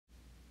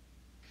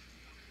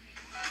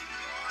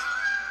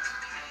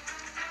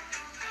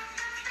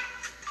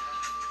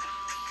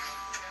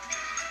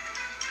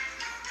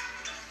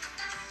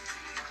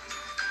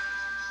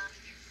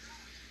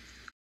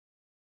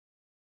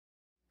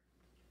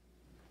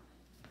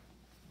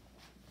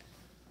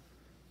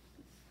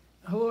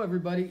Hello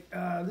everybody,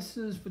 this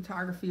is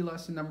photography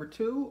lesson number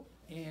 2,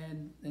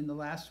 and in the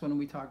last one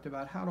we talked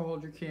about how to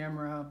hold your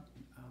camera,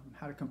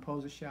 how to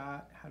compose a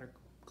shot, how to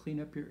clean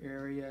up your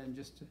area and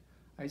just to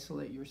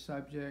isolate your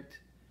subject,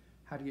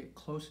 how to get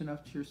close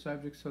enough to your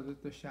subject so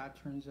that the shot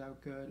turns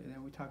out good, and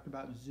then we talked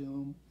about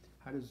zoom,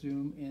 how to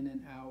zoom in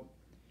and out,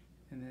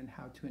 and then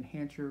how to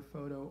enhance your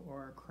photo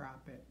or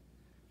crop it.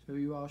 So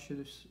you all should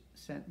have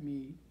sent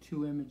me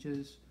 2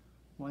 images,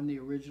 one the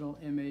original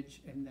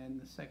image and then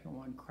the second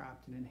one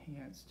cropped and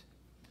enhanced.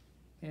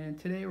 And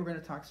today we're going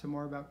to talk some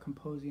more about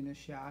composing a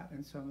shot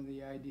and some of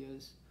the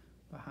ideas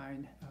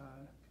behind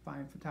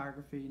fine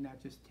photography,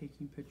 not just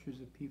taking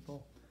pictures of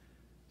people.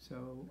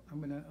 So I'm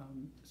going to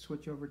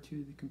switch over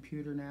to the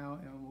computer now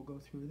and we'll go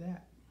through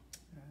that.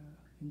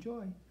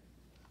 Enjoy.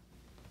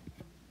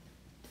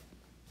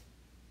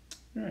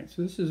 Alright,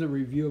 so this is a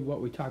review of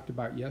what we talked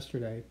about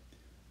yesterday.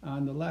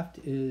 On the left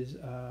is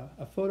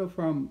a photo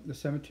from the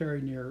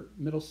cemetery near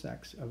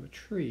Middlesex of a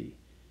tree,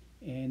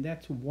 and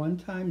that's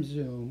one-time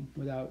zoom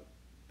without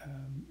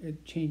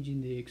it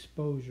changing the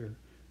exposure.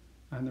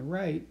 On the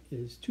right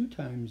is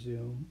 2-time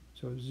zoom,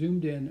 so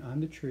zoomed in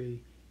on the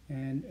tree,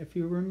 and if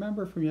you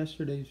remember from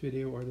yesterday's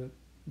video or the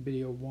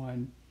video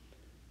 1,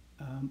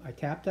 I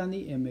tapped on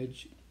the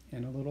image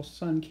and a little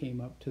sun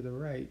came up to the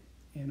right,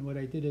 and what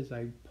I did is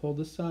I pulled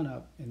the sun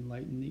up and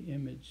lightened the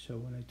image, so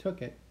when I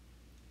took it,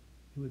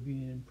 it would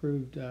be an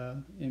improved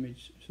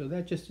image. So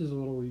that just is a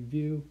little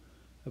review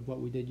of what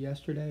we did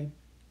yesterday.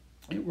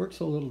 It works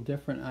a little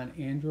different on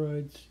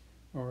Androids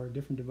or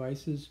different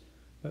devices,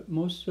 but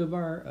most of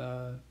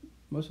our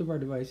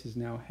devices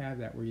now have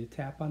that, where you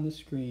tap on the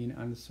screen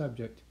on the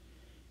subject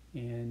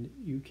and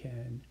you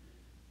can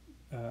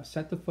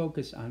set the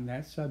focus on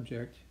that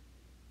subject,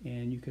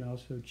 and you can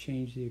also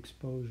change the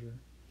exposure.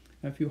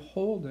 Now if you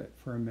hold it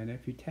for a minute,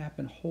 if you tap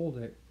and hold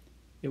it,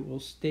 it will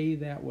stay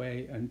that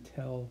way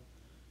until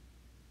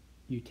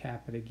you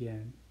tap it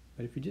again.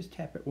 But if you just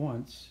tap it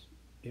once,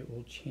 it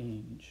will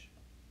change.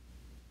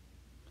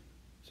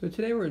 So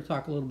today we're going to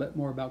talk a little bit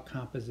more about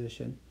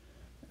composition.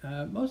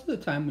 Most of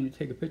the time when you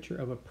take a picture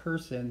of a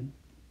person,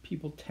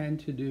 people tend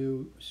to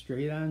do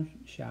straight on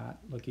shot,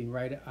 looking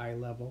right at eye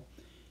level,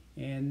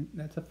 and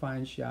that's a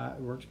fine shot.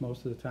 It works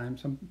most of the time.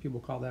 Some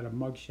people call that a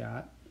mug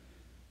shot.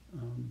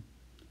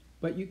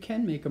 But you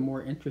can make a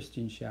more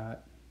interesting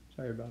shot.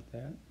 Sorry about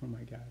that. Oh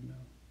my God, no.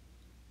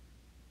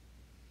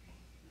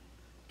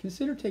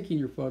 Consider taking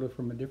your photo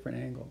from a different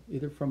angle,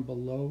 either from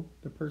below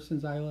the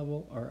person's eye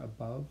level or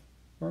above,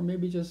 or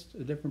maybe just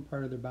a different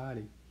part of their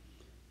body.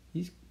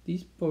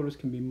 These photos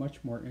can be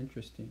much more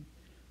interesting.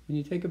 When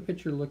you take a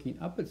picture looking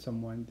up at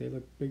someone, they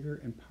look bigger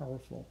and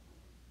powerful,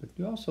 but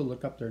you also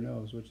look up their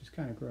nose, which is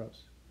kind of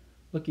gross.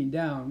 Looking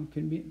down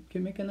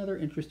can make another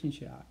interesting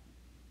shot.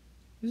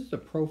 This is a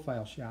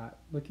profile shot,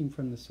 looking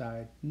from the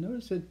side.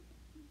 Notice that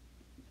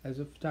as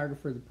a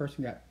photographer, the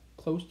person got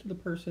close to the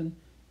person,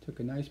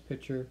 took a nice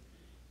picture,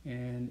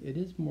 and it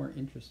is more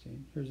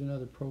interesting. Here's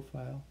another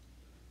profile.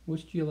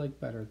 Which do you like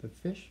better, the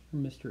fish or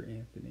Mr.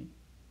 Anthony?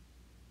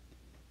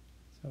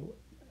 So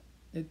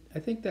I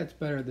think that's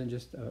better than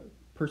just a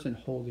person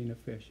holding a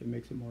fish. It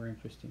makes it more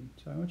interesting.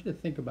 So I want you to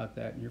think about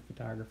that in your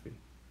photography.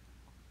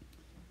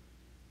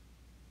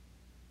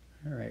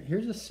 Alright,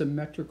 here's a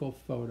symmetrical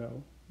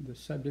photo. The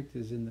subject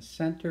is in the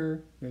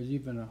center. There's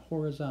even a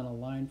horizontal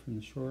line from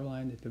the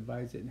shoreline that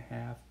divides it in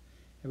half.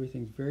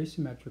 Everything's very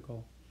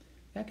symmetrical.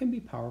 That can be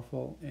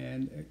powerful,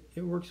 and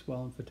it works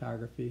well in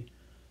photography.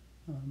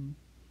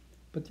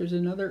 But there's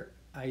another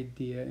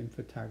idea in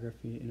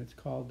photography, and it's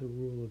called the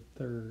rule of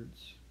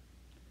thirds.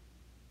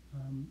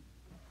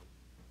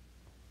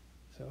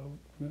 So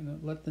I'm going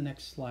to let the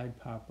next slide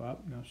pop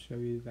up, and I'll show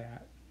you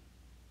that.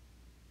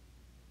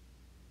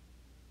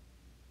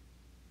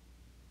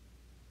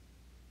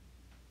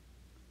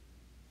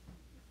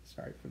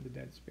 Sorry for the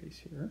dead space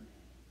here.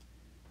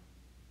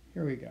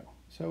 Here we go.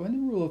 So in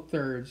the rule of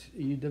thirds,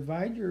 you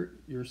divide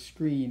your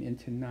screen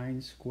into 9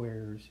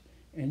 squares,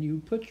 and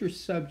you put your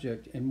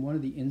subject in one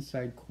of the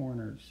inside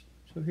corners.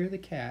 So here the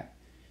cat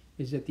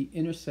is at the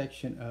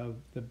intersection of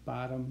the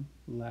bottom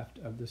left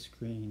of the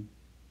screen.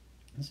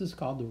 This is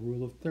called the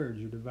rule of thirds.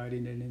 You're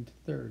dividing it into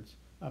thirds,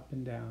 up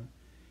and down.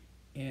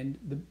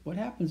 And what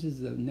happens is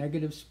the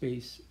negative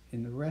space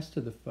in the rest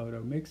of the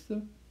photo makes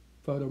the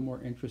photo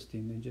more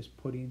interesting than just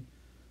putting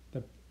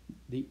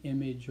the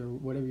image or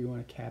whatever you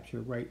want to capture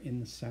right in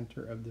the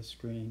center of the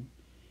screen.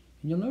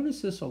 And you'll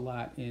notice this a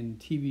lot in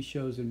TV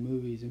shows and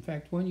movies. In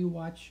fact, when you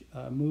watch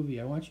a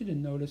movie, I want you to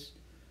notice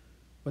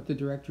what the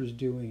director's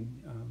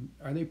doing.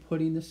 Are they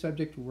putting the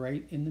subject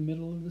right in the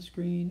middle of the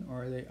screen,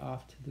 or are they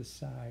off to the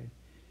side?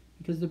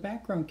 Because the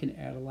background can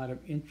add a lot of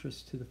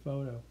interest to the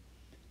photo.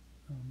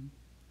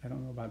 I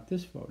don't know about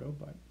this photo,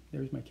 but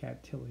there's my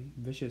cat Tilly,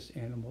 vicious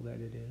animal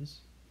that it is.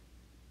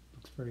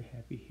 Looks very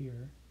happy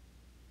here.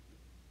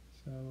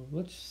 So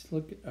let's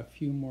look at a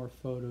few more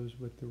photos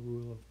with the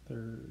rule of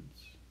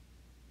thirds.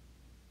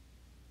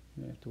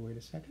 You have to wait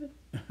a second.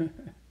 Here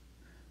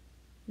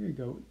you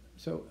go.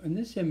 So in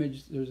this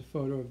image, there's a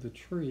photo of the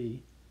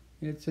tree,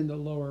 and it's in the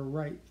lower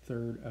right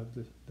third of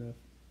the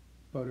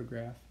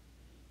photograph.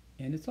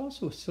 And it's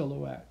also a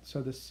silhouette.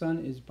 So the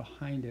sun is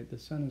behind it. The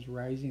sun is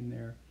rising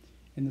there.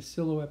 And the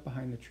silhouette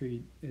behind the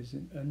tree is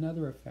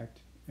another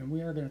effect. And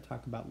we are going to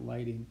talk about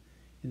lighting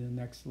in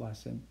the next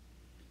lesson.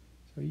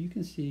 So you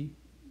can see,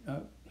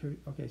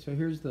 okay, so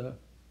here's the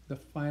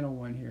final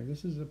one here.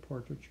 This is a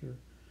portraiture.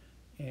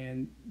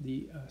 And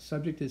the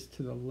subject is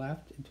to the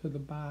left and to the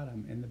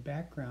bottom. And the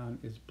background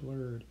is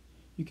blurred.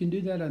 You can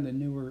do that on the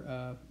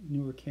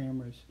newer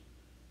cameras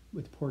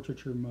with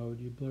portraiture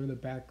mode. You blur the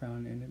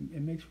background and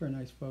it makes for a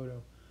nice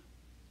photo.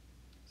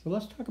 So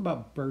let's talk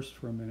about burst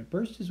for a minute.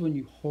 Burst is when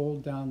you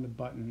hold down the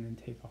button and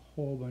take a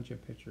whole bunch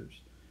of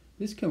pictures.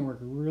 This can work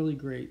really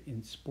great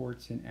in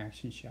sports and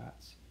action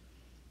shots.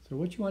 So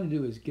what you want to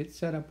do is get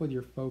set up with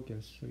your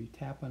focus. So you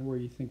tap on where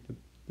you think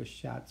the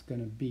shot's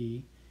going to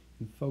be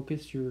and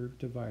focus your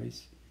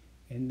device,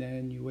 and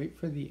then you wait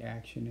for the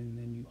action, and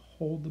then you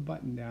hold the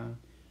button down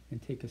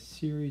and take a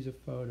series of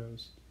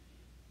photos.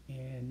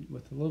 And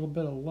with a little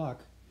bit of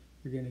luck,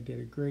 you're going to get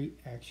a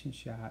great action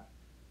shot.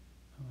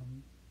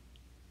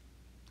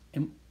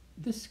 And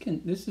this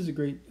is a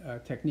great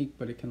technique,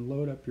 but it can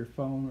load up your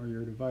phone or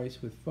your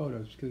device with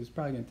photos, because it's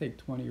probably going to take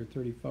 20 or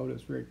 30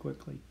 photos very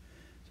quickly.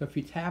 So if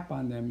you tap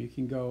on them, you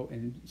can go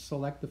and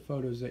select the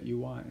photos that you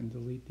want and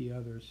delete the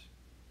others.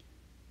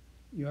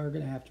 You are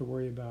going to have to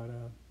worry about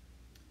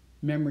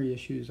memory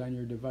issues on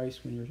your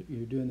device when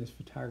you're doing this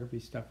photography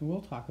stuff, and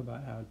we'll talk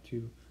about how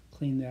to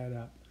clean that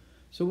up.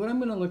 So what I'm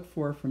going to look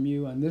for from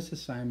you on this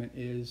assignment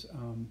is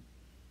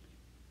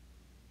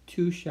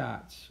 2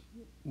 shots,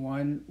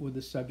 one with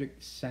the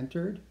subject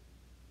centered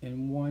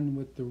and one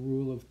with the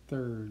rule of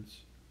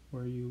thirds,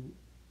 where you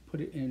put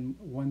it in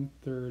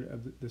 1/3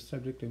 of the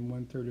subject and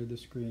 1/3 of the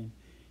screen.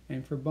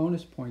 And for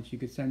bonus points, you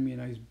could send me a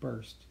nice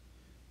burst.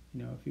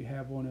 You know, if you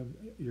have one of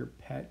your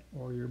pet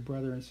or your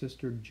brother and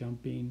sister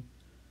jumping,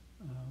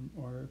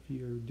 or if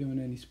you're doing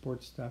any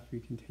sports stuff,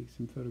 you can take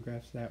some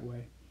photographs that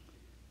way.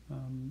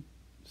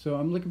 So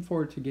I'm looking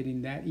forward to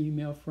getting that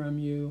email from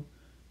you.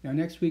 Now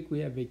next week we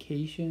have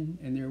vacation,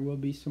 and there will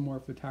be some more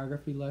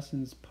photography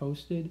lessons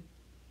posted.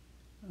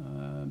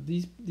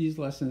 These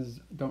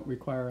lessons don't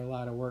require a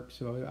lot of work,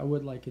 so I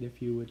would like it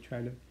if you would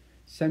try to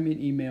send me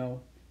an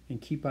email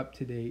and keep up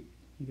to date.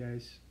 You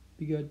guys,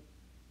 be good.